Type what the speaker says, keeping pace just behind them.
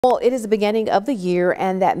Well, it is the beginning of the year,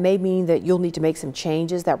 and that may mean that you'll need to make some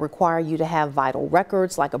changes that require you to have vital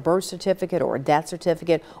records like a birth certificate or a death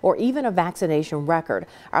certificate or even a vaccination record.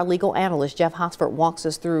 Our legal analyst, Jeff Hosford, walks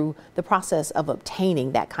us through the process of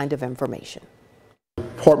obtaining that kind of information.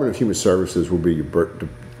 Department of Human Services will be your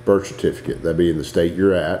birth certificate. That'll be in the state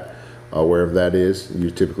you're at, wherever that is,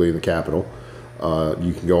 typically in the capital.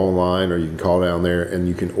 You can go online or you can call down there and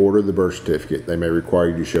you can order the birth certificate. They may require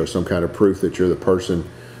you to show some kind of proof that you're the person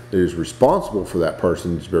that is responsible for that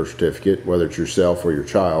person's birth certificate, whether it's yourself or your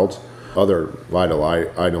child's. Other vital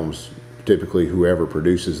items, typically whoever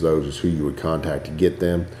produces those is who you would contact to get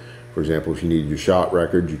them. For example, if you need your shot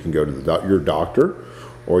record, you can go to your doctor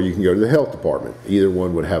or you can go to the health department. Either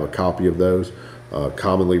one would have a copy of those.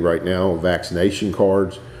 Commonly right now, vaccination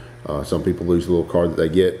cards. Some people lose a little card that they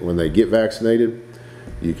get when they get vaccinated.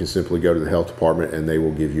 You can simply go to the health department and they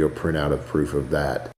will give you a printout of proof of that.